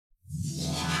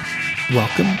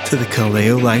Welcome to the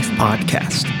Kaleo Life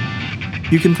Podcast.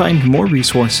 You can find more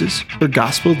resources for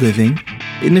gospel living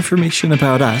and information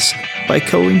about us by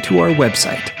going to our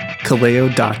website,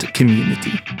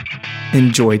 kaleo.community.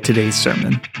 Enjoy today's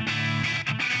sermon.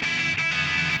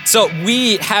 So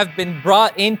we have been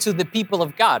brought into the people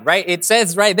of God, right? It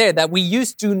says right there that we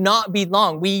used to not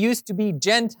belong. We used to be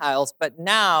Gentiles, but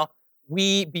now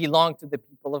we belong to the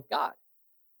people of God.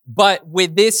 But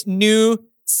with this new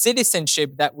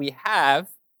citizenship that we have,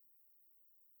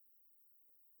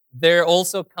 there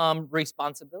also come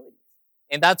responsibilities.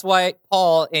 And that's why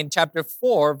Paul in chapter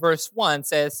 4, verse 1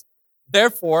 says,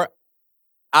 therefore,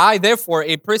 I,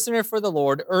 a prisoner for the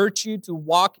Lord, urge you to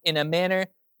walk in a manner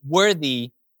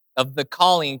worthy of the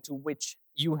calling to which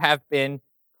you have been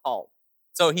called.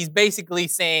 So he's basically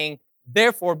saying,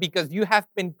 therefore, because you have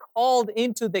been called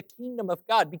into the kingdom of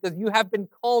God, because you have been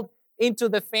called into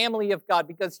the family of God,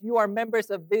 because you are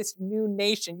members of this new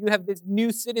nation, you have this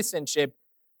new citizenship,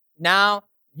 now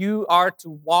you are to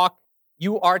walk,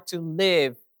 you are to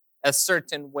live a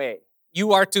certain way.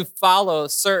 You are to follow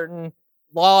certain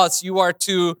laws. You are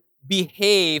to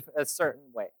behave a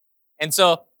certain way. And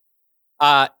so,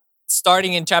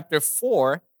 starting in chapter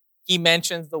 4, he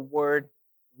mentions the word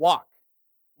walk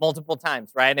multiple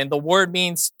times, right? And the word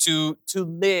means to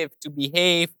live, to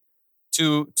behave,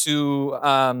 to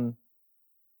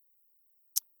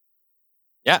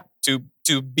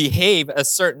behave a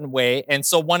certain way. And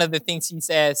so one of the things he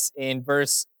says in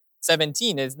verse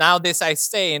 17 is, now this I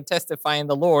say and testify in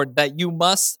the Lord, that you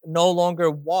must no longer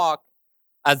walk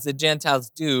as the Gentiles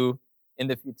do in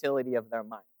the futility of their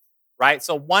minds, right?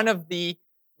 So one of the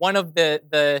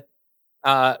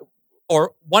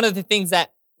things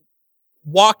that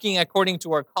walking according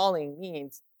to our calling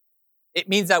means, it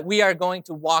means that we are going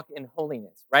to walk in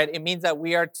holiness, right? It means that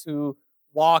we are to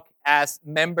walk as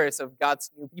members of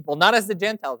God's new people, not as the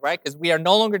Gentiles, right? Because we are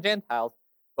no longer Gentiles,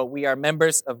 but we are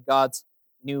members of God's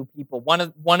new people. One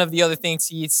of the other things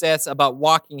he says about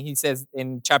walking, he says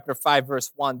in chapter 5,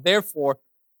 verse 1, therefore,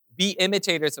 be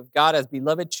imitators of God as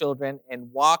beloved children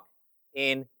and walk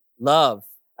in love,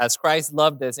 as Christ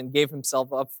loved us and gave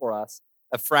himself up for us,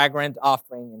 a fragrant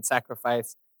offering and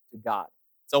sacrifice to God.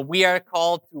 So we are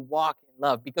called to walk in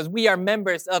love because we are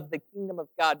members of the kingdom of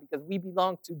God, because we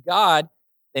belong to God,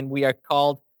 then we are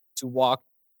called to walk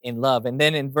in love. And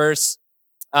then in verse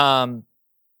where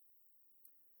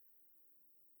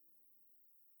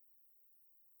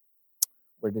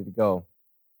did it go?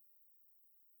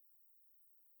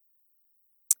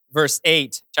 Verse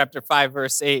 8, chapter 5,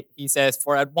 verse 8, he says,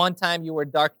 for at one time you were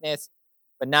darkness,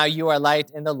 but now you are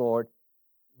light in the Lord.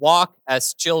 Walk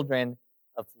as children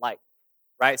of light.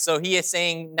 Right? So he is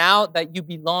saying, now that you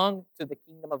belong to the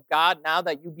kingdom of God, now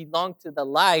that you belong to the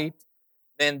light,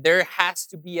 then there has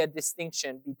to be a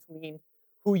distinction between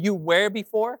who you were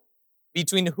before,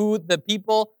 between who the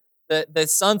people, the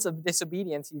sons of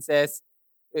disobedience, he says,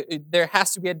 there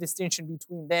has to be a distinction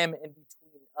between them and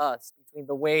between us, between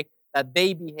the way that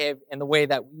they behave and the way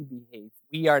that we behave.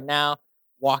 We are now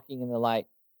walking in the light.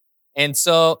 And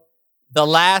so the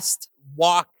last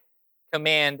walk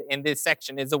command in this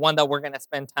section is the one that we're going to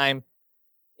spend time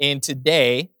in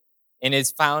today, and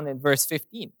is found in verse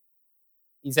 15.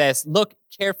 He says, look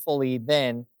carefully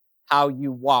then how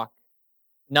you walk,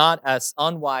 not as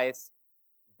unwise,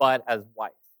 but as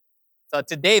wise. So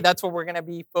today, that's what we're going to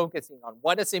be focusing on.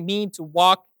 What does it mean to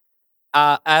walk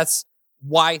as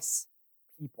wise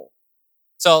people?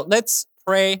 So let's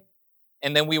pray,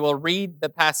 and then we will read the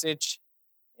passage,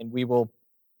 and we will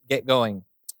get going.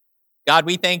 God,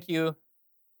 we thank you.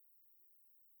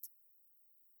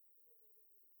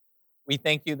 We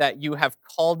thank you that you have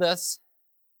called us.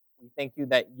 We thank you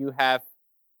that you have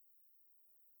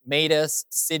made us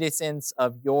citizens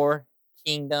of your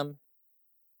kingdom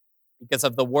because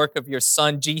of the work of your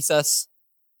Son, Jesus.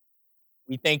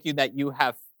 We thank you that you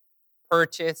have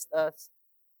purchased us.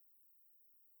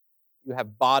 You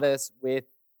have bought us with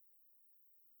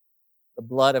the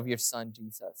blood of your Son,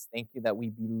 Jesus. Thank you that we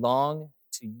belong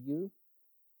to you.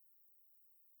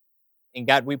 And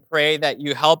God, we pray that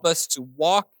you help us to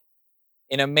walk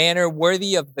in a manner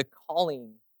worthy of the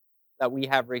calling that we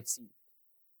have received.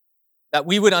 That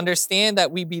we would understand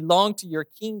that we belong to your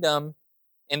kingdom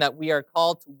and that we are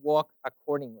called to walk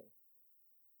accordingly.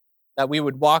 That we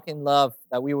would walk in love,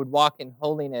 that we would walk in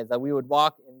holiness, that we would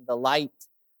walk in the light,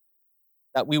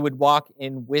 that we would walk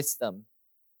in wisdom.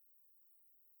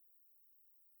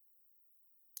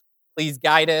 Please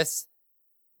guide us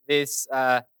this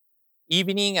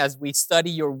evening as we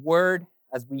study your word,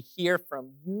 as we hear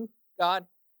from you, God.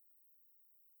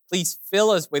 Please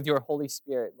fill us with your Holy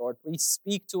Spirit, Lord. Please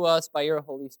speak to us by your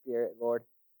Holy Spirit, Lord.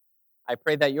 I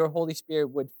pray that your Holy Spirit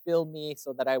would fill me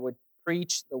so that I would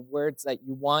preach the words that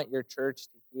you want your church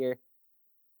to hear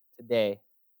today.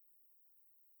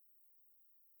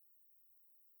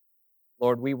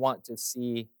 Lord, we want to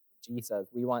see Jesus.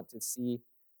 We want to see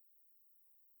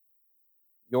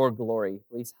your glory.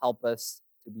 Please help us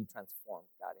to be transformed,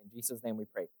 God. In Jesus' name we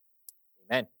pray.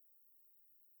 Amen.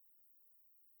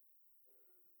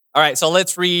 All right, so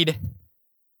let's read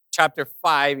chapter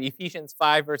 5, Ephesians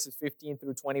 5, verses 15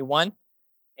 through 21.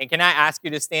 And can I ask you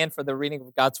to stand for the reading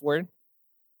of God's word?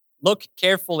 Look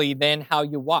carefully then how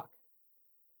you walk,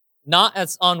 not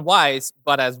as unwise,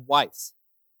 but as wise,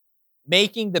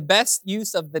 making the best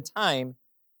use of the time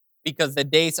because the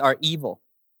days are evil.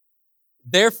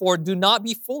 Therefore, do not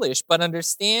be foolish, but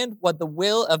understand what the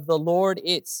will of the Lord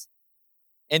is.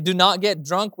 And do not get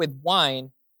drunk with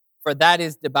wine, for that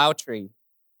is debauchery,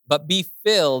 but be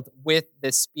filled with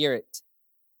the Spirit,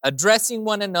 addressing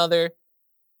one another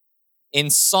in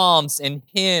psalms and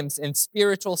hymns and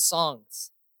spiritual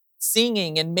songs,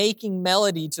 singing and making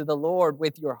melody to the Lord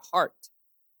with your heart,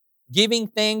 giving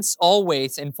thanks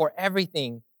always and for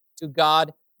everything to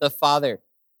God the Father,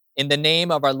 in the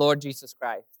name of our Lord Jesus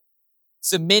Christ,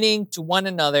 submitting to one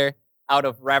another out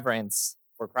of reverence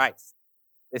for Christ.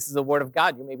 This is the word of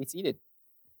God. You may be seated.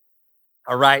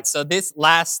 All right, so this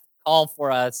last call for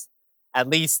us, at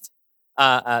least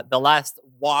the last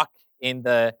walk in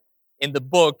the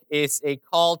book, is a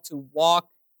call to walk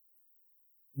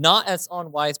not as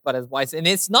unwise, but as wise. And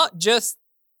it's not just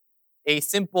a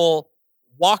simple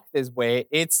walk this way.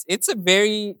 It's a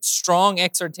very strong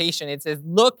exhortation. It says,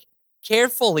 look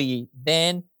carefully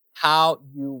then how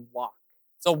you walk.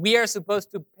 So we are supposed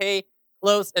to pay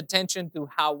close attention to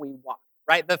how we walk,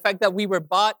 right? The fact that we were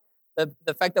bought,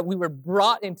 the fact that we were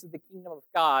brought into the kingdom of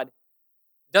God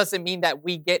doesn't mean that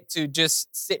we get to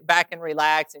just sit back and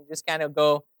relax and just kind of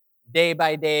go day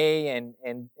by day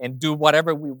and do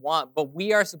whatever we want. But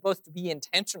we are supposed to be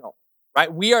intentional,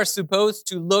 right? We are supposed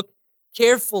to look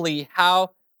carefully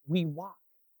how we walk.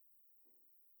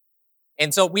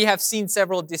 And so we have seen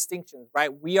several distinctions,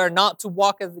 right? We are not to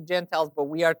walk as the Gentiles, but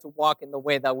we are to walk in the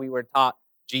way that we were taught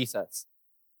Jesus.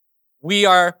 We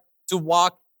are to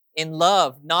walk in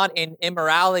love, not in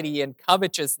immorality and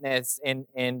covetousness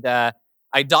and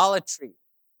idolatry.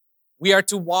 We are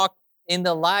to walk in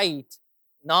the light,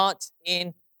 not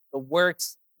in the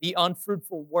works, the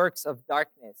unfruitful works of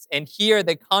darkness. And here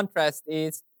the contrast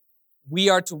is we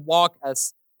are to walk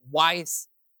as wise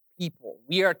people.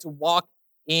 We are to walk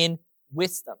in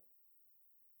wisdom.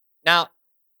 Now,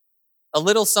 a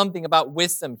little something about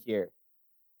wisdom here.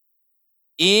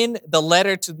 In the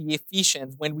letter to the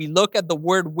Ephesians, when we look at the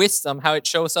word wisdom, how it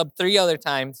shows up 3 other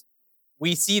times,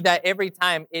 we see that every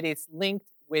time it is linked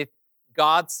with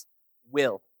God's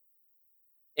will.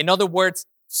 In other words,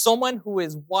 someone who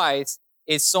is wise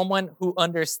is someone who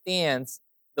understands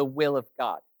the will of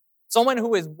God. Someone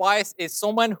who is wise is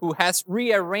someone who has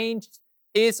rearranged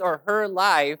his or her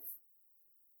life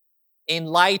in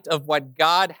light of what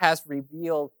God has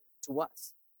revealed to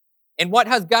us. And what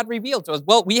has God revealed to us?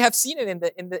 Well, we have seen it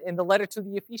in the letter to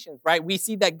the Ephesians, right? We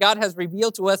see that God has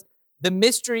revealed to us the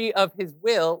mystery of his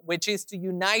will, which is to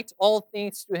unite all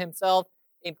things to himself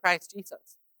in Christ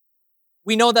Jesus.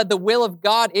 We know that the will of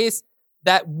God is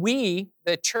that we,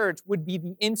 the church, would be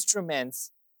the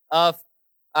instruments of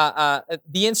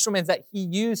the instruments that he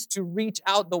used to reach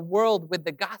out the world with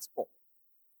the gospel.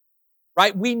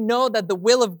 Right? We know that the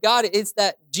will of God is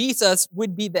that Jesus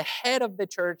would be the head of the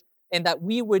church and that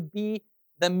we would be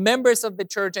the members of the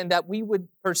church and that we would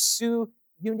pursue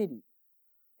unity.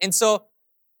 And so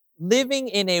living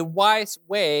in a wise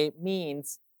way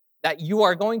means that you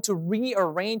are going to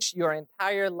rearrange your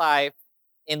entire life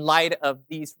in light of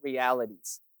these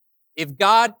realities. If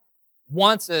God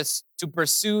wants us to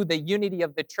pursue the unity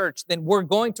of the church, then we're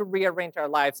going to rearrange our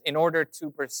lives in order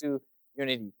to pursue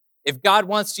unity. If God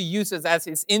wants to use us as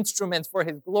his instruments for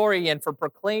his glory and for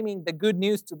proclaiming the good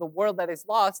news to the world that is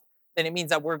lost, then it means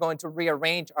that we're going to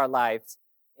rearrange our lives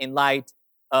in light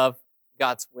of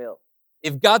God's will.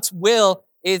 If God's will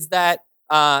is that,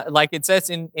 like it says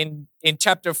in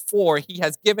chapter 4, he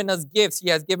has given us gifts. He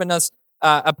has given us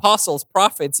apostles,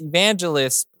 prophets,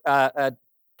 evangelists,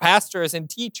 pastors, and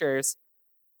teachers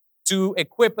to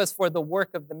equip us for the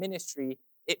work of the ministry.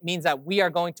 It means that we are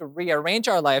going to rearrange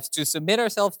our lives to submit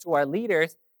ourselves to our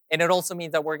leaders, and it also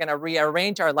means that we're going to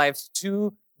rearrange our lives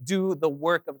to do the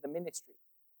work of the ministry,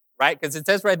 right? Because it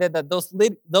says right there that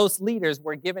those leaders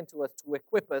were given to us to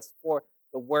equip us for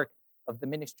the work of the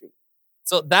ministry.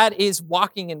 So that is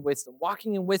walking in wisdom.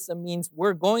 Walking in wisdom means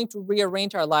we're going to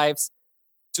rearrange our lives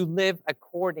to live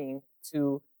according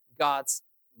to God's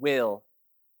will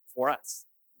for us.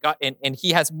 God, and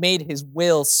he has made his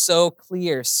will so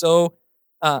clear, so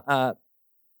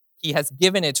he has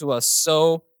given it to us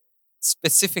so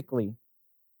specifically.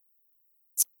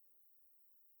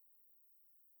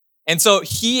 And so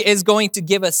he is going to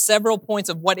give us several points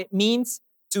of what it means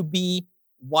to be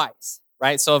wise,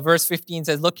 right? So verse 15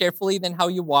 says, look carefully then how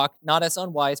you walk, not as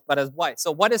unwise, but as wise.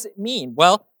 So what does it mean?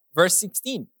 Well, verse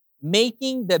 16,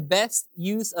 making the best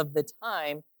use of the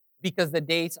time because the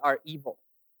days are evil.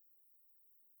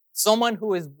 Someone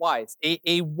who is wise,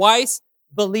 a wise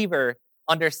believer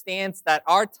understands that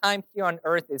our time here on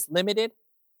earth is limited.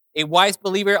 A wise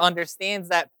believer understands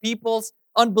that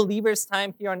unbelievers'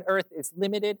 time here on earth is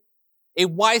limited. A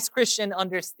wise Christian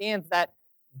understands that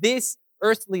this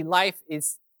earthly life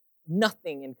is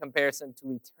nothing in comparison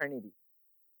to eternity.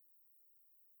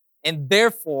 And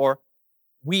therefore,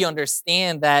 we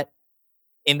understand that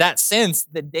in that sense,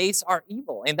 the days are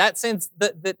evil. In that sense,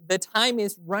 the time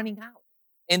is running out.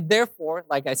 And therefore,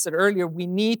 like I said earlier, we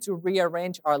need to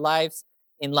rearrange our lives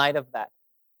in light of that.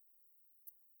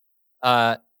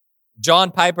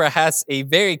 John Piper has a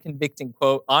very convicting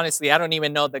quote. Honestly, I don't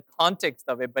even know the context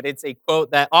of it, but it's a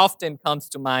quote that often comes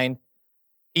to mind.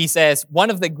 He says,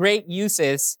 one of the great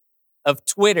uses of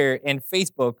Twitter and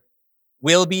Facebook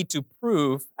will be to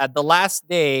prove at the last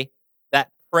day that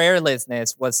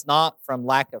prayerlessness was not from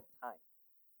lack of time.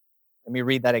 Let me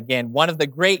read that again. One of the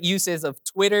great uses of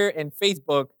Twitter and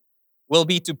Facebook will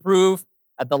be to prove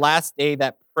at the last day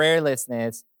that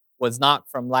prayerlessness was not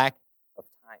from lack of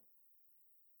time.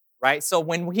 Right? So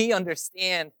when we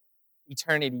understand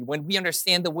eternity, when we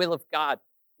understand the will of God,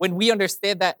 when we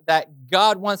understand that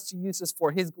God wants to use us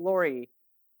for his glory,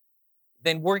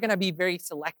 then we're going to be very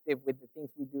selective with the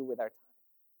things we do with our time.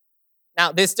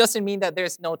 Now, this doesn't mean that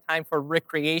there's no time for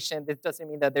recreation. This doesn't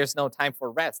mean that there's no time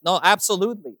for rest. No,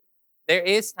 absolutely. There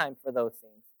is time for those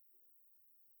things.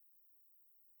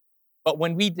 But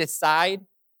when we decide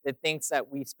the things that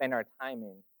we spend our time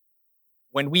in,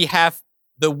 when we have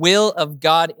the will of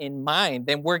God in mind,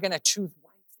 then we're going to choose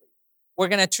wisely. We're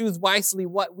going to choose wisely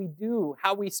what we do,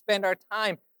 how we spend our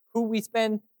time, who we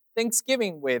spend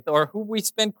Thanksgiving with, or who we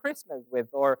spend Christmas with,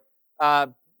 or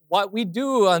what we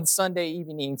do on Sunday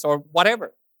evenings, or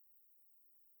whatever.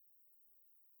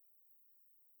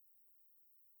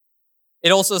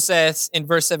 It also says in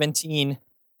verse 17,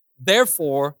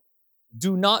 therefore,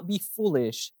 do not be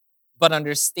foolish, but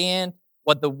understand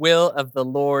what the will of the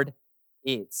Lord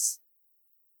is.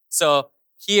 So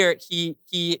here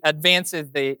he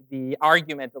advances the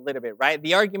argument a little bit, right?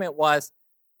 The argument was,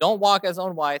 don't walk as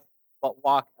unwise, but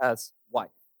walk as wise.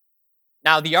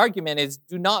 Now the argument is,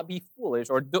 do not be foolish,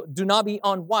 or do not be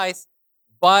unwise,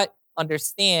 but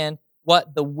understand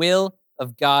what the will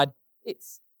of God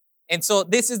is. And so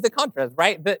this is the contrast,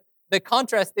 right? The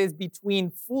contrast is between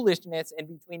foolishness and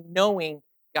between knowing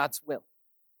God's will,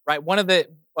 right? One of the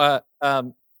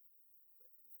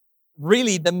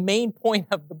really the main point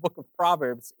of the book of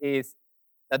Proverbs is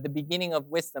that the beginning of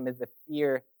wisdom is the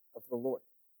fear of the Lord,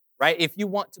 right? If you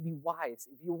want to be wise,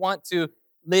 if you want to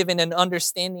live in an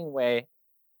understanding way,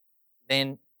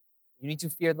 then you need to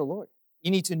fear the Lord.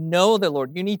 You need to know the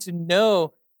Lord. You need to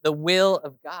know the will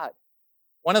of God.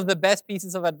 One of the best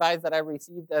pieces of advice that I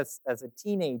received as a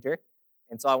teenager,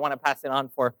 and so I want to pass it on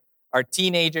for our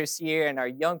teenagers here and our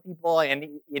young people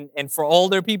and for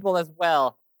older people as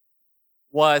well,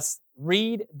 was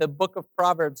read the book of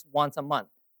Proverbs once a month.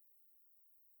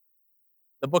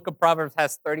 The book of Proverbs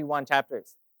has 31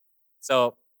 chapters.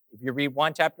 So if you read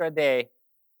one chapter a day,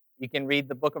 you can read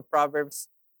the book of Proverbs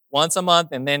once a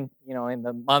month, and then, in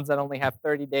the months that only have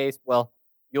 30 days, well,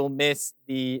 you'll miss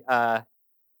the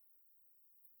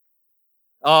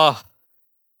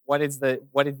what is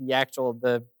the actual,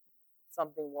 the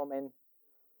something woman?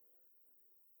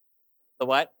 The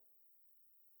what?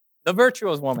 The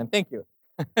virtuous woman. Thank you.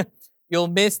 You'll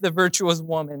miss the virtuous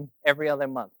woman every other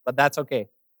month, but that's okay.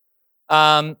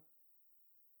 Now,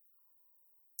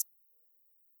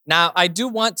 I do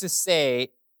want to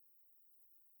say,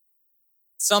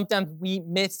 sometimes we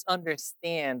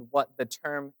misunderstand what the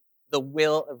term the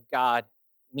will of God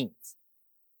means.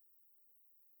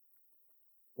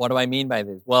 What do I mean by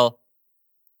this? Well,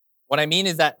 what I mean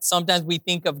is that sometimes we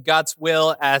think of God's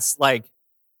will as like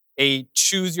a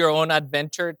choose your own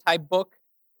adventure type book,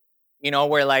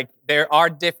 where like there are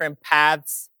different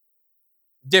paths,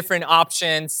 different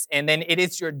options, and then it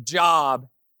is your job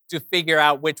to figure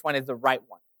out which one is the right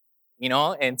one,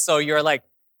 And so you're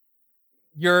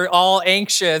all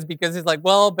anxious because it's like,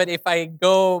 well, but if I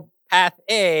go path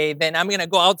A, then I'm going to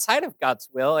go outside of God's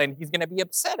will and he's going to be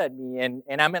upset at me and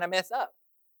I'm going to mess up.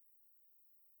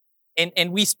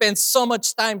 And we spend so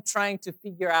much time trying to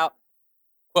figure out,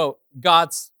 quote,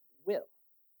 God's will.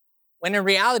 When in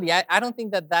reality, I don't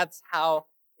think that that's how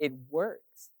it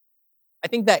works. I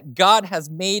think that God has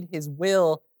made his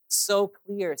will so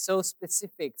clear, so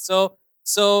specific, so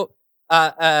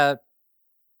uh, uh,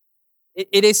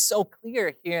 it is so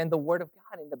clear here in the Word of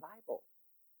God in the Bible,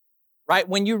 right?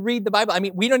 When you read the Bible, I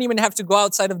mean, we don't even have to go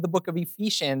outside of the book of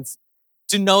Ephesians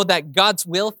to know that God's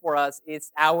will for us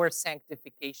is our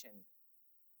sanctification,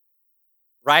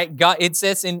 right? God, it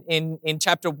says in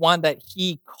chapter 1 that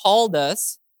he called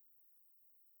us,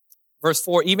 verse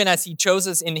 4, even as he chose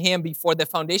us in him before the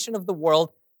foundation of the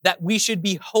world, that we should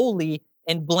be holy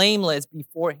and blameless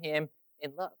before him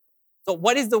in love. So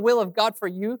what is the will of God for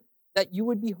you? That you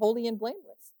would be holy and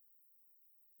blameless.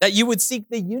 That you would seek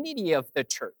the unity of the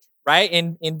church, right?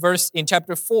 In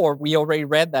chapter 4, we already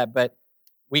read that, but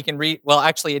we can read, well,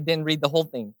 actually, it didn't read the whole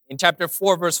thing. In chapter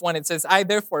 4, verse 1, it says, I,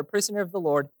 therefore, a prisoner of the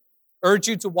Lord, urge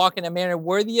you to walk in a manner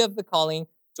worthy of the calling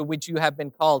to which you have been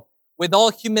called, with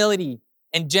all humility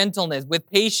and gentleness, with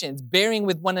patience, bearing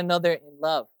with one another in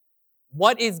love.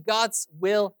 What is God's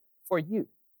will for you?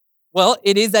 Well,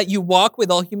 it is that you walk with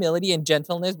all humility and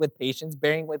gentleness, with patience,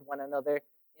 bearing with one another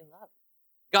in love.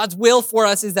 God's will for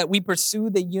us is that we pursue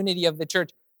the unity of the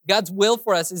church. God's will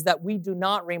for us is that we do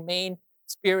not remain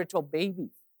spiritual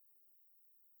babies,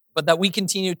 but that we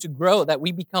continue to grow, that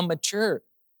we become mature.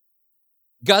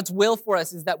 God's will for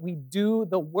us is that we do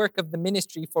the work of the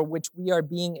ministry for which we are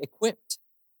being equipped.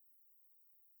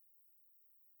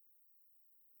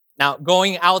 Now,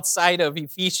 going outside of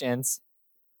Ephesians,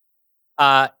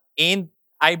 I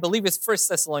believe it's 1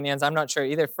 Thessalonians, I'm not sure,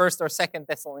 either 1st or 2nd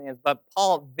Thessalonians, but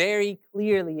Paul very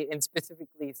clearly and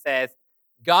specifically says,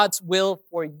 God's will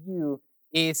for you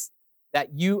is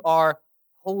that you are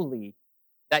holy,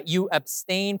 that you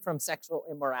abstain from sexual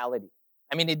immorality.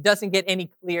 I mean, it doesn't get any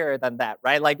clearer than that,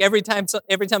 right? Like every time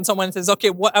someone says, okay,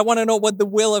 I want to know what the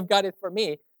will of God is for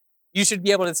me, you should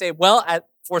be able to say, well,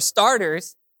 for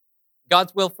starters,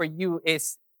 God's will for you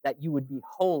is that you would be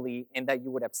holy and that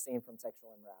you would abstain from sexual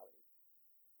immorality.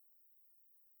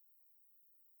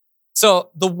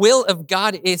 So the will of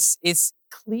God is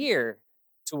clear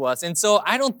to us. And so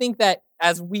I don't think that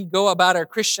as we go about our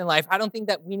Christian life, I don't think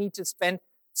that we need to spend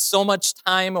so much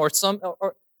time or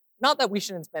not that we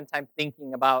shouldn't spend time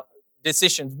thinking about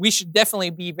decisions. We should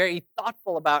definitely be very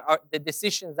thoughtful about the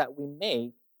decisions that we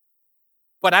make.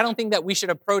 But I don't think that we should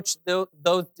approach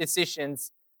those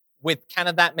decisions with kind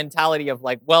of that mentality of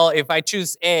like, well, if I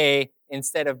choose A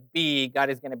instead of B, God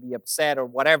is going to be upset or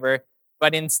whatever.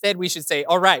 But instead, we should say,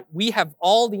 all right, we have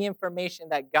all the information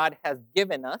that God has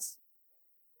given us.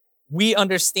 We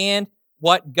understand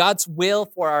what God's will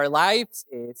for our lives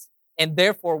is, and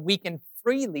therefore we can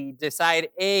freely decide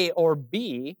A or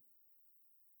B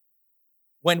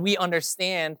when we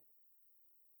understand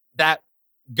that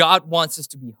God wants us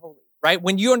to be holy, right?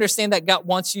 When you understand that God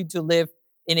wants you to live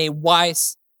in a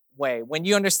wise way, when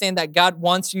you understand that God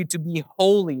wants you to be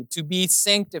holy, to be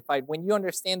sanctified, when you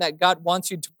understand that God wants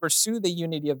you to pursue the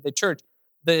unity of the church,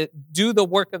 do the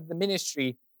work of the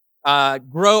ministry,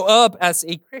 grow up as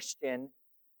a Christian,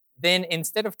 then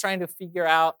instead of trying to figure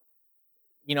out,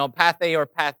 path A or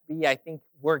path B, I think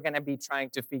we're going to be trying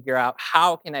to figure out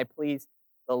how can I please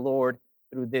the Lord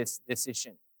through this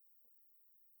decision?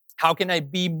 How can I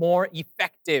be more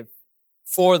effective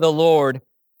for the Lord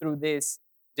through this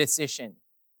decision?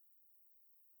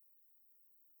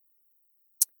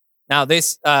 Now,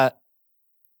 this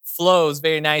flows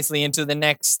very nicely into the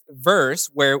next verse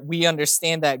where we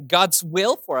understand that God's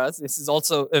will for us, this is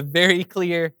also a very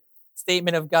clear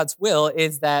statement of God's will,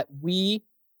 is that we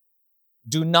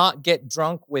do not get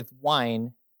drunk with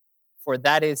wine, for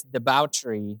that is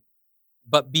debauchery,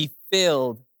 but be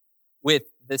filled with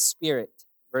the Spirit.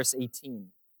 Verse 18.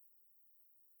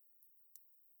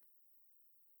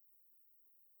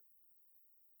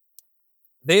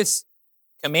 This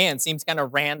command seems kind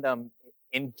of random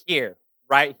in here,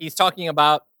 right? He's talking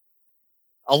about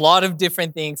a lot of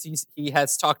different things. He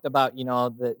has talked about,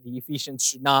 the Ephesians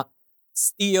should not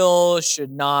steal,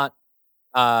 should not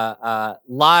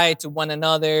lie to one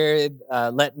another,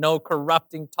 let no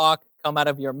corrupting talk come out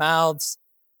of your mouths.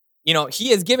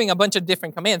 He is giving a bunch of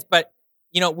different commands, but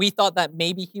we thought that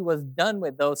maybe he was done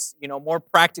with those, more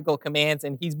practical commands,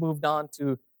 and he's moved on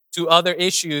to other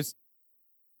issues.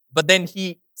 But then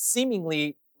he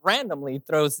seemingly randomly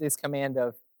throws this command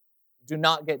of do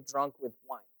not get drunk with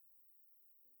wine.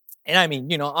 And I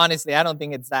mean, honestly, I don't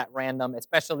think it's that random,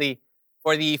 especially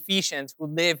for the Ephesians who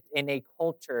lived in a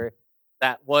culture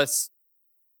that was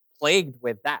plagued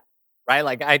with that, right?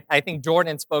 Like I think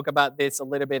Jordan spoke about this a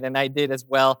little bit, and I did as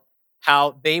well,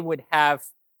 how they would have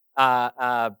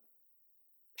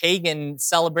pagan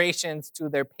celebrations to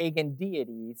their pagan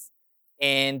deities.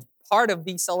 And part of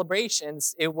these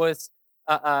celebrations, it was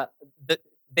the,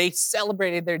 they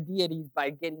celebrated their deities by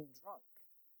getting drunk.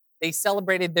 They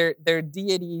celebrated their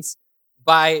deities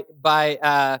by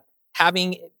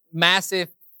having massive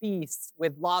feasts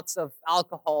with lots of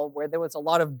alcohol, where there was a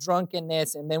lot of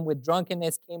drunkenness, and then with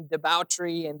drunkenness came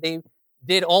debauchery, and they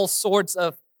did all sorts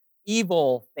of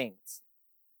evil things.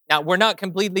 Now, we're not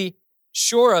completely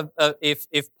sure of if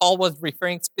Paul was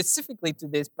referring specifically to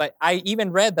this, but I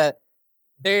even read that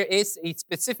there is a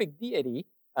specific deity.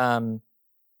 I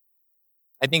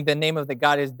think the name of the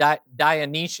god is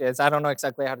Dionysius. I don't know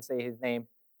exactly how to say his name,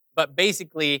 but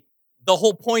basically the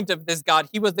whole point of this god,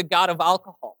 he was the god of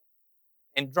alcohol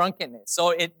and drunkenness.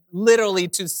 So it literally,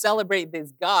 to celebrate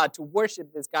this god, to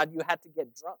worship this god, you had to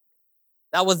get drunk.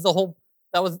 That was the whole.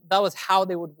 That was how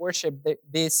they would worship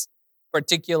this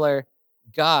particular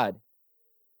god.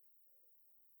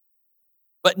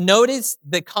 But notice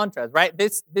the contrast, right?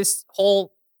 This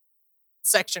whole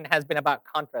section has been about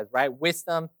contrast, right?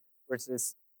 Wisdom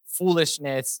versus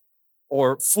foolishness,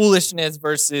 or foolishness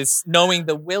versus knowing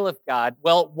the will of God.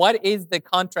 Well, what is the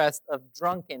contrast of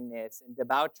drunkenness and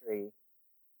debauchery?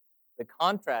 The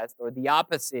contrast, or the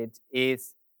opposite,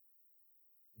 is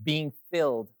being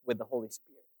filled with the Holy Spirit.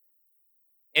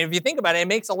 And if you think about it, it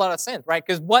makes a lot of sense, right?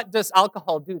 Because what does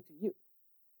alcohol do to you?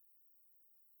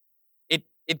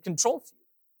 It controls you,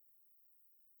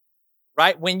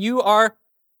 right? When you are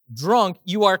drunk,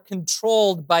 you are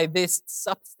controlled by this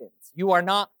substance. You are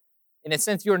not, in a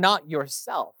sense, you're not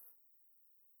yourself.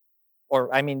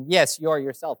 Or, I mean, yes, you are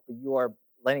yourself, but you are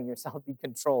letting yourself be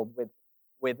controlled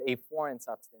with a foreign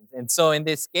substance. And so in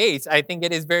this case, I think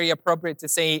it is very appropriate to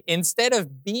say, instead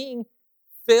of being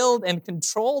filled and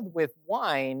controlled with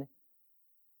wine,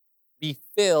 be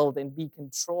filled and be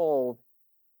controlled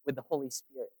with the Holy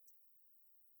Spirit.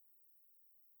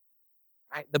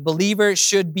 Right? The believer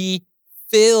should be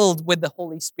filled with the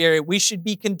Holy Spirit. We should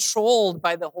be controlled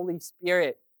by the Holy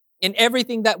Spirit. In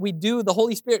everything that we do, the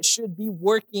Holy Spirit should be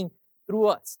working through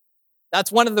us.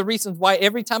 That's one of the reasons why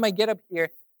every time I get up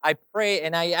here, I pray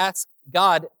and I ask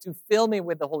God to fill me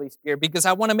with the Holy Spirit, because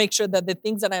I want to make sure that the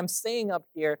things that I'm saying up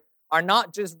here are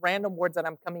not just random words that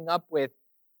I'm coming up with,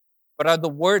 but are the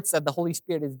words that the Holy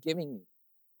Spirit is giving me.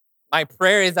 My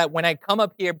prayer is that when I come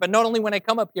up here, but not only when I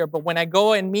come up here, but when I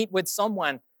go and meet with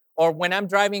someone, or when I'm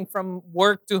driving from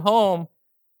work to home,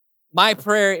 my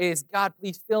prayer is, God,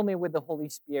 please fill me with the Holy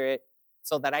Spirit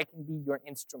so that I can be your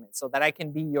instrument, so that I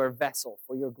can be your vessel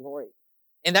for your glory.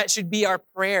 And that should be our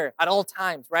prayer at all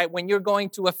times, right? When you're going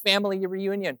to a family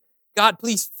reunion, God,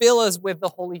 please fill us with the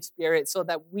Holy Spirit so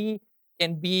that we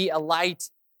can be a light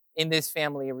in this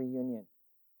family reunion.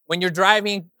 When you're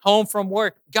driving home from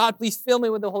work, God, please fill me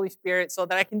with the Holy Spirit so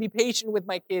that I can be patient with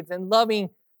my kids and loving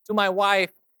to my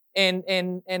wife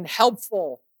and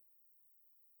helpful.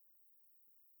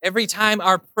 Every time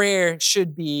our prayer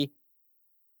should be,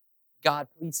 God,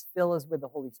 please fill us with the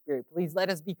Holy Spirit. Please let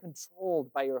us be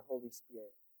controlled by your Holy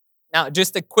Spirit. Now,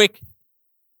 just a quick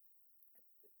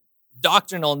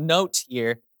doctrinal note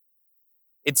here.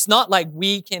 It's not like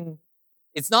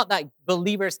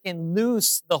believers can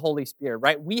lose the Holy Spirit,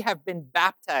 right? We have been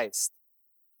baptized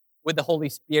with the Holy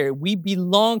Spirit. We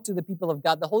belong to the people of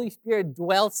God. The Holy Spirit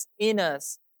dwells in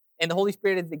us, and the Holy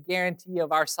Spirit is the guarantee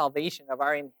of our salvation, of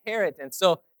our inheritance.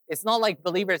 So it's not like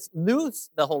believers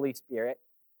lose the Holy Spirit,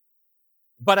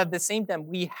 but at the same time,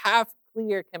 we have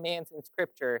clear commands in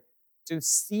Scripture to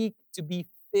seek to be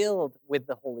filled with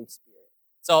the Holy Spirit.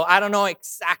 So I don't know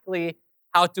exactly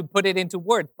how to put it into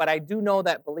words, but I do know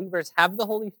that believers have the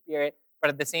Holy Spirit, but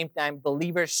at the same time,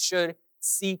 believers should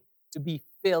seek to be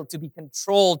filled, to be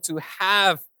controlled, to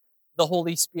have the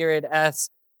Holy Spirit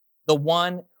as the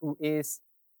one who is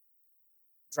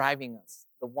driving us,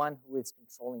 the one who is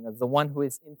controlling us, the one who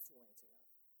is influencing us.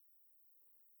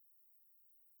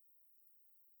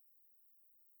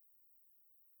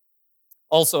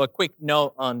 Also, a quick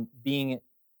note on being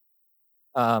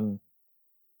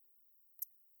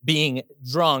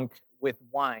drunk with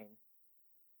wine.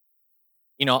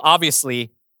 You know,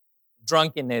 obviously,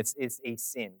 drunkenness is a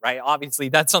sin, right? Obviously,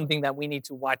 that's something that we need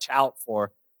to watch out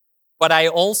for. But I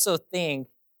also think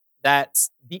that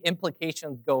the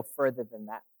implications go further than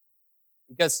that.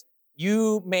 Because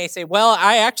you may say, well,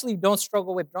 I actually don't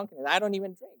struggle with drunkenness. I don't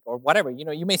even drink, or whatever. You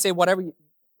know, you may say whatever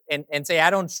and say, I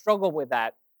don't struggle with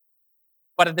that.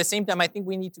 But at the same time, I think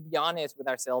we need to be honest with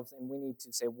ourselves, and we need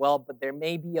to say, well, but there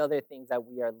may be other things that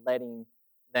we are letting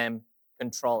them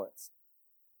control us.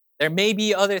 There may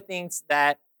be other things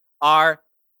that are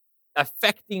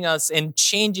affecting us and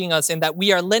changing us, and that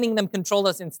we are letting them control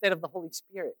us instead of the Holy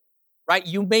Spirit, right?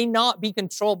 You may not be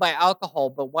controlled by alcohol,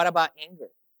 but what about anger?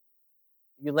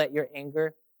 Do you let your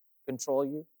anger control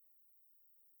you?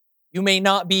 You may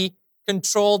not be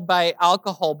controlled by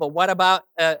alcohol, but what about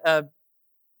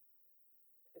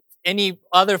any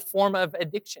other form of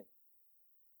addiction?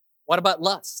 What about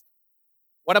lust?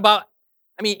 What about,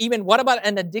 even what about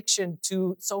an addiction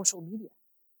to social media?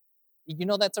 Did you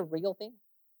know that's a real thing?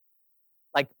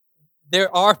 Like,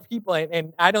 there are people,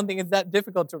 and I don't think it's that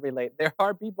difficult to relate. There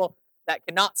are people that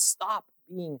cannot stop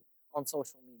being on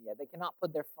social media. They cannot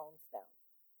put their phones down.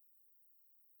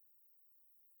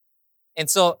 And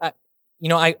so,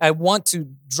 I want to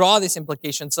draw this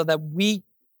implication so that we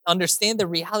understand the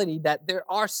reality that there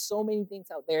are so many things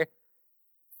out there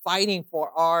fighting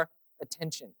for our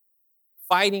attention,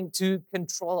 fighting to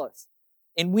control us.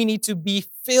 And we need to be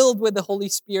filled with the Holy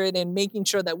Spirit and making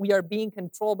sure that we are being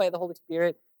controlled by the Holy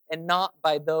Spirit and not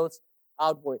by those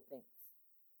outward things.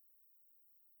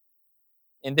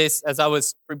 And this, as I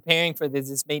was preparing for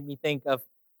this made me think of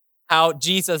how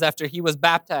Jesus, after he was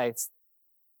baptized,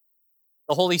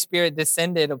 the Holy Spirit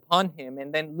descended upon him.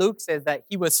 And then Luke says that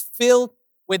he was filled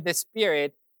with the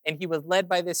Spirit and he was led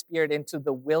by the Spirit into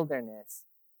the wilderness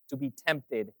to be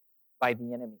tempted by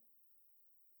the enemy.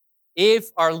 If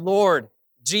our Lord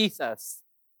Jesus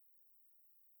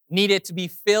needed to be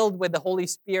filled with the Holy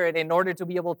Spirit in order to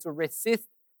be able to resist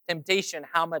temptation,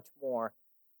 how much more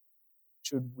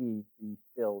should we be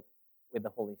filled with the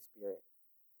Holy Spirit?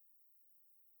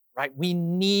 Right? We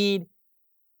need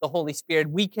the Holy Spirit.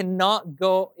 We cannot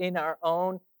go in our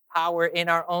own power, in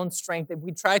our own strength. If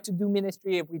we try to do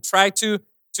ministry, if we try to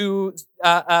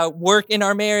work in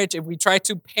our marriage, if we try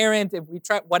to parent, if we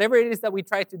try, whatever it is that we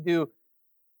try to do,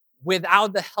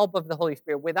 without the help of the Holy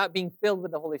Spirit, without being filled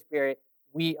with the Holy Spirit,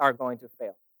 we are going to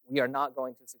fail. We are not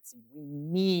going to succeed. We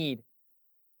need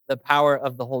the power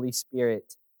of the Holy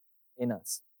Spirit in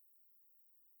us.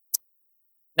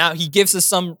 Now, he gives us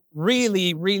some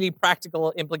really, really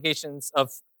practical implications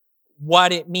of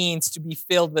what it means to be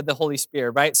filled with the Holy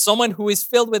Spirit, right? Someone who is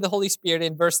filled with the Holy Spirit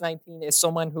in verse 19 is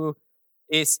someone who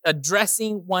is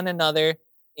addressing one another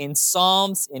in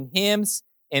psalms, in hymns,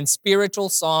 in spiritual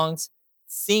songs,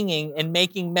 singing and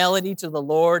making melody to the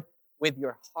Lord with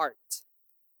your heart.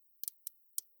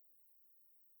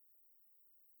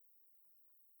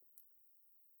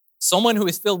 Someone who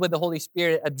is filled with the Holy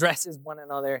Spirit addresses one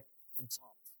another in psalms.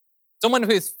 Someone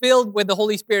who is filled with the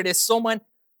Holy Spirit is someone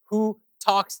who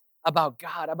talks about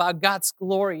God, about God's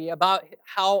glory, about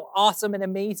how awesome and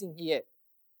amazing he is.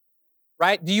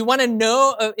 Right? Do you want to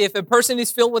know if a person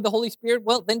is filled with the Holy Spirit?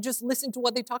 Well, then just listen to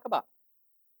what they talk about.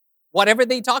 Whatever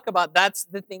they talk about, that's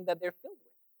the thing that they're filled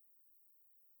with.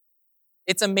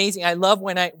 It's amazing. I love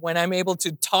when I'm able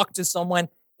to talk to someone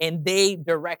and they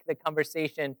direct the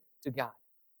conversation to God.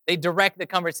 They direct the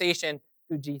conversation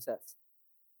to Jesus.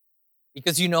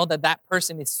 Because you know that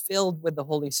person is filled with the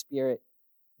Holy Spirit.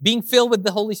 Being filled with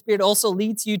the Holy Spirit also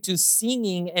leads you to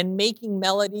singing and making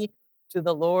melody to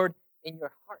the Lord in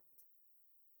your heart.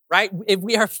 Right? If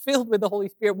we are filled with the Holy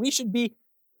Spirit, we should be,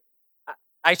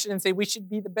 I shouldn't say we should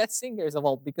be the best singers of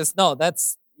all, because no,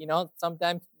 that's,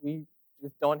 sometimes we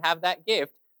just don't have that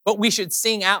gift, but we should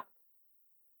sing out.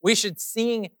 We should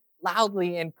sing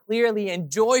loudly and clearly and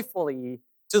joyfully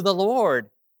to the Lord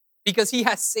because he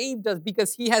has saved us,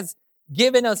 because he has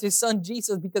given us his son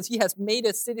Jesus, because he has made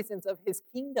us citizens of his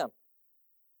kingdom.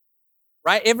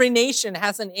 Right? Every nation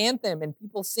has an anthem and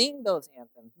people sing those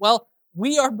anthems. Well,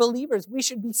 we are believers. We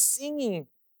should be singing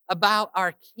about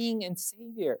our King and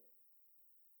Savior.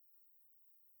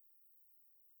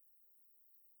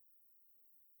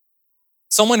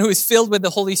 Someone who is filled with the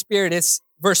Holy Spirit is,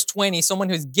 verse 20, someone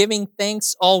who is giving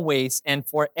thanks always and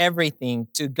for everything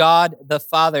to God the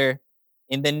Father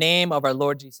in the name of our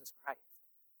Lord Jesus Christ.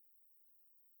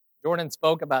 Jordan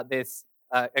spoke about this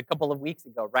a couple of weeks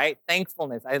ago, right?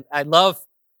 Thankfulness. I love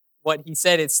what he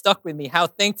said. It stuck with me. How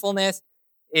thankfulness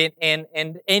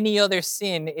and any other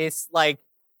sin is like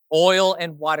oil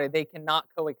and water. They cannot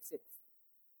coexist.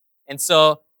 And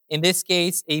so, in this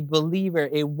case, a believer,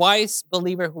 a wise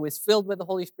believer who is filled with the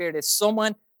Holy Spirit is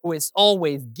someone who is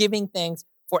always giving thanks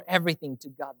for everything to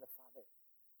God the Father.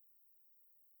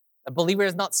 A believer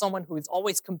is not someone who is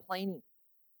always complaining.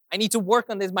 I need to work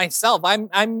on this myself.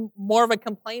 I'm more of a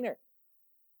complainer.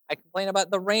 I complain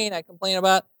about the rain. I complain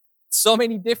about so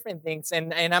many different things.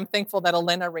 And I'm thankful that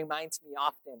Elena reminds me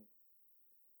often.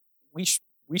 We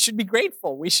should be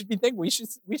grateful. We should be thankful.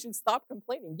 We should stop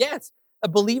complaining. Yes, a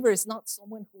believer is not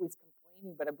someone who is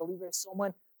complaining, but a believer is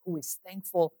someone who is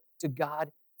thankful to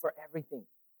God for everything.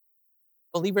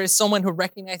 A believer is someone who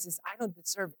recognizes, I don't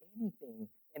deserve anything,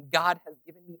 and God has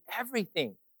given me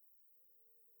everything.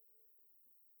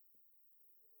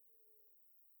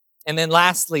 And then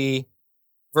lastly,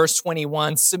 verse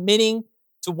 21, submitting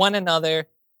to one another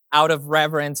out of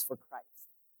reverence for Christ.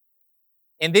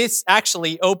 And this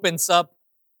actually opens up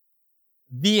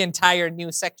the entire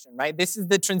new section, right? This is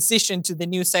the transition to the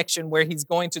new section where he's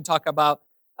going to talk about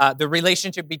the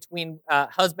relationship between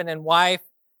husband and wife,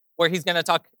 where he's going to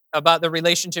talk about the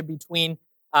relationship between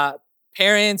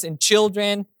parents and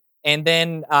children, and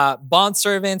then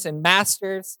bondservants and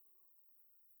masters.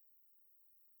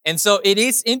 And so it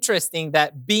is interesting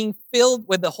that being filled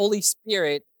with the Holy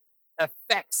Spirit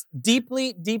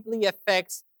deeply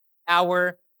affects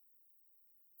our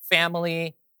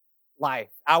family life,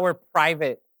 our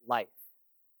private life,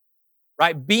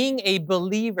 right? Being a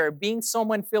believer, being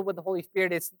someone filled with the Holy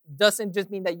Spirit, doesn't just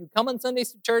mean that you come on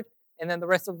Sundays to church and then the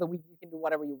rest of the week you can do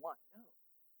whatever you want. No.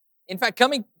 In fact,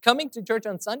 coming to church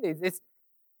on Sundays is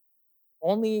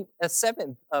only a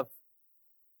seventh of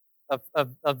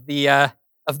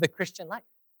the Christian life,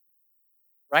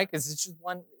 right? Because it's just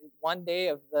one day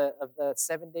of the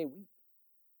 7-day week.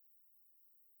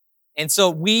 And so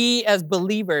we as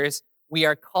believers, we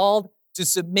are called to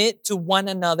submit to one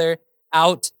another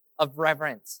out of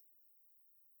reverence.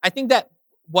 I think that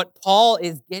what Paul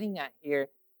is getting at here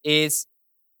is,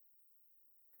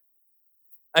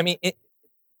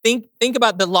 think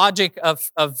about the logic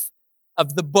of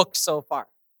the book so far,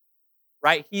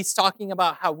 right? He's talking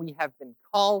about how we have been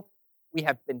called, we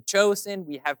have been chosen,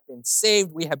 we have been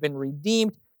saved, we have been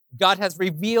redeemed. God has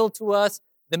revealed to us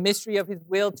the mystery of his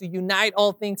will to unite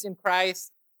all things in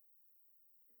Christ.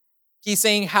 He's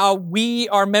saying how we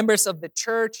are members of the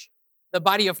church, the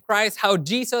body of Christ, how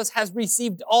Jesus has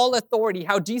received all authority,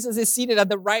 how Jesus is seated at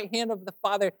the right hand of the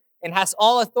Father and has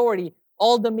all authority,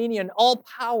 all dominion, all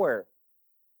power.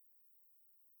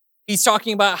 He's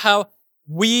talking about how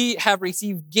we have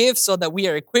received gifts so that we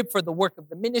are equipped for the work of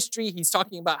the ministry. He's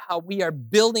talking about how we are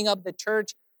building up the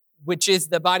church, which is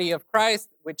the body of Christ,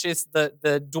 which is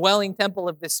the dwelling temple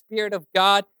of the Spirit of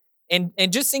God. And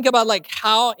just think about like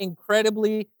how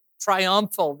incredibly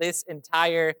triumphal this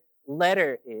entire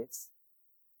letter is.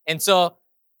 And so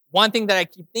one thing that I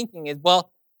keep thinking is,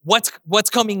 well, what's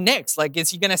coming next? Like, is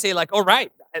he going to say like, all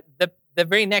right, the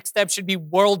very next step should be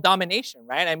world domination,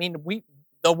 right? I mean,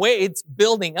 the way it's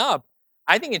building up,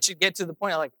 I think it should get to the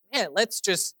point of like, man, let's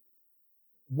just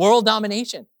world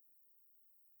domination.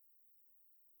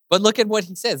 But look at what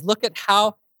he says. Look at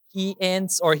how he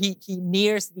ends, or he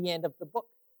nears the end of the book.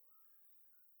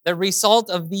 The result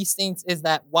of these things is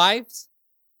that wives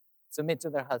submit to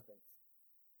their husbands.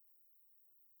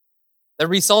 The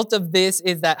result of this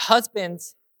is that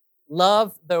husbands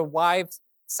love their wives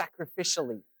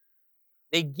sacrificially.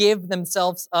 They give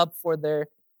themselves up for their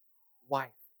wife.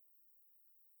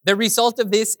 The result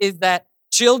of this is that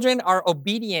children are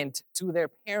obedient to their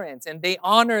parents and they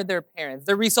honor their parents.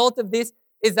 The result of this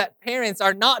is that parents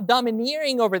are not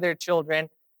domineering over their children,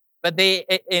 but they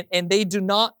do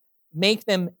not make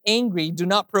them angry, do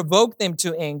not provoke them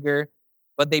to anger,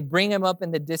 but they bring them up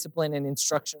in the discipline and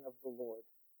instruction of the Lord.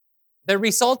 The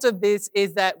result of this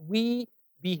is that we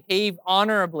behave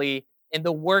honorably in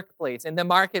the workplace, in the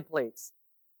marketplace.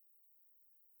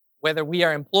 Whether we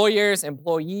are employers,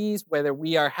 employees, whether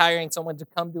we are hiring someone to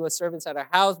come do a service at our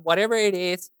house, whatever it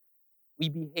is, we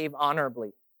behave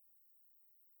honorably.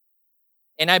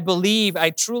 And I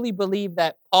truly believe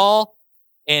that Paul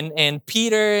and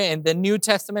Peter and the New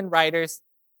Testament writers,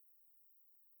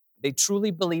 they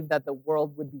truly believe that the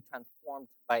world would be transformed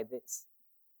by this.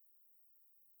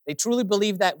 They truly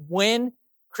believe that when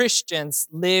Christians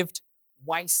lived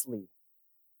wisely,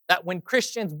 that when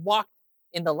Christians walked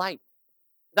in the light,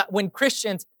 that when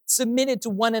Christians submitted to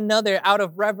one another out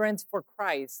of reverence for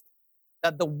Christ,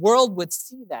 that the world would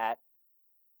see that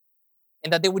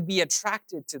and that they would be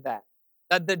attracted to that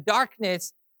the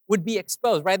darkness would be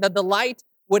exposed, right? That the light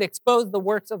would expose the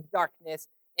works of darkness,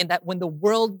 and that when the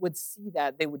world would see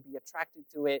that, they would be attracted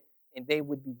to it and they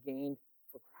would be gained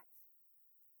for Christ.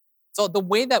 So the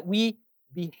way that we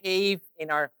behave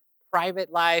in our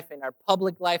private life, in our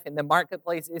public life, in the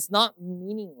marketplace is not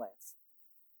meaningless.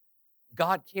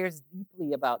 God cares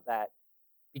deeply about that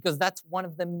because that's one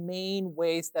of the main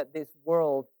ways that this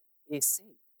world is saved.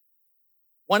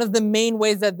 One of the main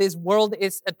ways that this world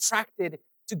is attracted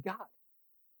to God,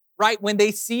 right? When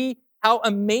they see how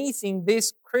amazing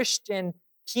this Christian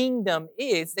kingdom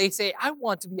is, they say, I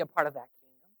want to be a part of that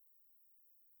kingdom.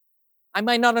 I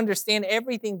might not understand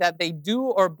everything that they do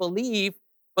or believe,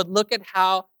 but look at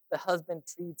how the husband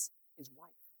treats his wife.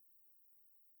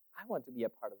 I want to be a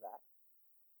part of that.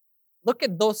 Look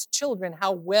at those children,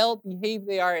 how well behaved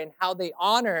they are and how they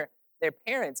honor their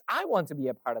parents. I want to be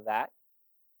a part of that.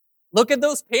 Look at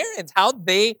those parents, how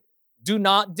they do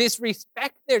not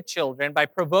disrespect their children by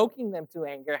provoking them to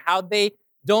anger, how they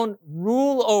don't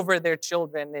rule over their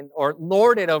children or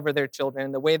lord it over their children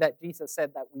in the way that Jesus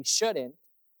said that we shouldn't.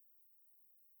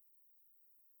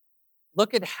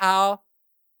 Look at how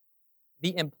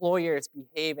the employers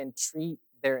behave and treat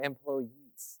their employees.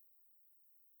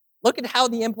 Look at how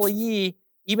the employee,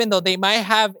 even though they might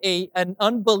have an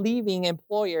unbelieving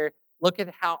employer, look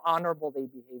at how honorable they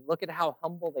behave. Look at how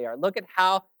humble they are. Look at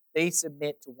how they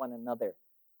submit to one another.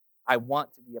 I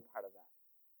want to be a part of that.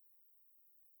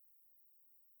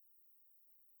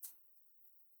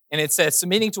 And it says,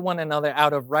 submitting to one another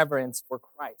out of reverence for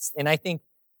Christ. And I think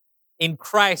in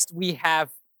Christ, we have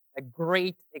a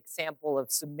great example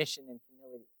of submission and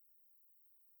humility.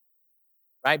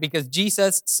 Right? Because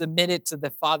Jesus submitted to the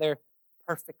Father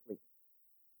perfectly.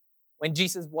 When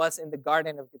Jesus was in the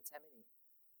Garden of Gethsemane,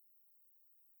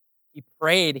 he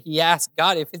prayed, he asked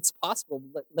God, if it's possible,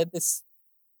 let this,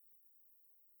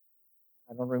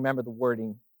 I don't remember the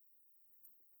wording.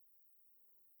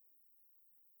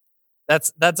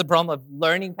 That's a problem of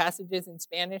learning passages in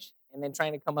Spanish and then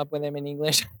trying to come up with them in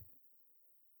English.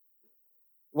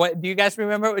 What do you guys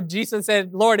remember what Jesus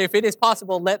said? Lord, if it is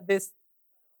possible, let this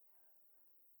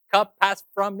cup pass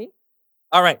from me.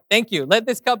 All right, thank you. Let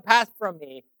this cup pass from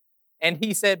me. And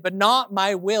he said, but not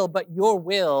my will, but your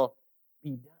will be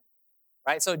done.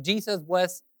 Right? So Jesus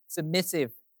was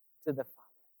submissive to the Father.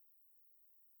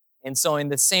 And so in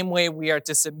the same way, we are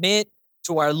to submit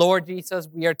to our Lord Jesus.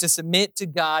 We are to submit to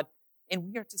God. And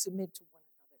we are to submit to one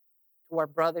another, to our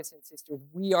brothers and sisters.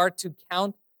 We are to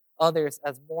count others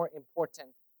as more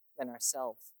important than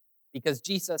ourselves because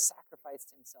Jesus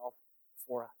sacrificed himself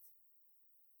for us.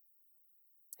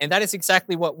 And that is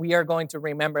exactly what we are going to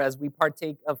remember as we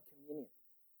partake of communion.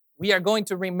 We are going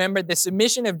to remember the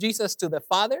submission of Jesus to the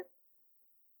Father.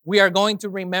 We are going to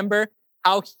remember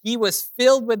how he was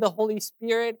filled with the Holy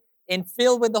Spirit, and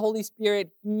filled with the Holy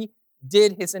Spirit, he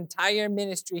did his entire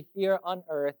ministry here on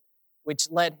earth, which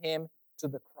led him to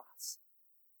the cross.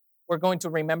 We're going to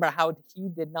remember how he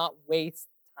did not waste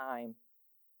time,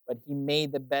 but he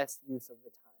made the best use of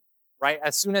the time, right?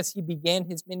 As soon as he began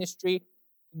his ministry,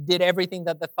 he did everything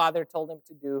that the Father told him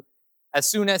to do. As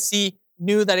soon as he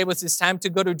knew that it was his time to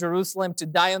go to Jerusalem to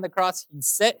die on the cross, he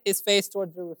set his face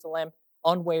toward Jerusalem,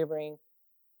 unwavering,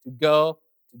 to go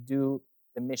to do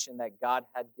the mission that God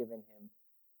had given him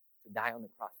to die on the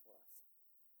cross for us.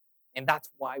 And that's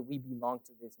why we belong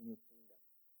to this new kingdom.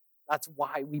 That's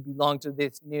why we belong to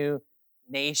this new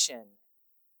nation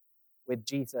with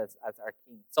Jesus as our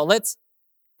king. So let's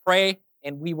pray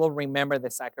and we will remember the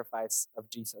sacrifice of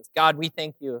Jesus. God, we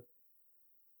thank you.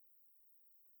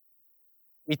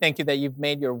 We thank you that you've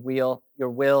made your will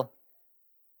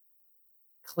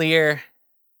clear.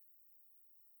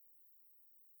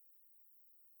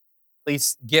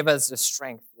 Please give us the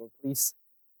strength, Lord. Please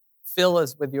fill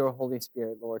us with your Holy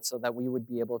Spirit, Lord, so that we would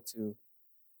be able to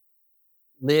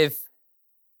live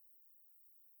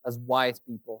as wise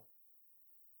people.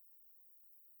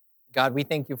 God, we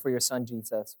thank you for your son,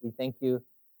 Jesus. We thank you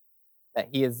that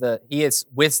he is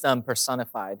wisdom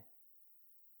personified.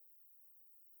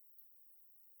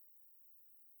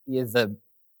 He is the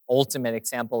ultimate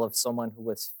example of someone who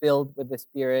was filled with the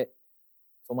Spirit,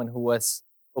 someone who was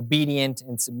obedient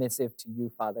and submissive to you,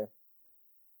 Father.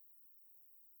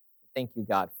 Thank you,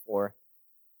 God, for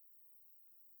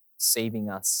saving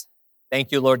us.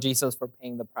 Thank you, Lord Jesus, for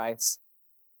paying the price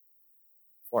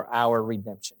for our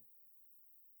redemption.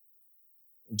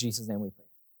 In Jesus' name we pray.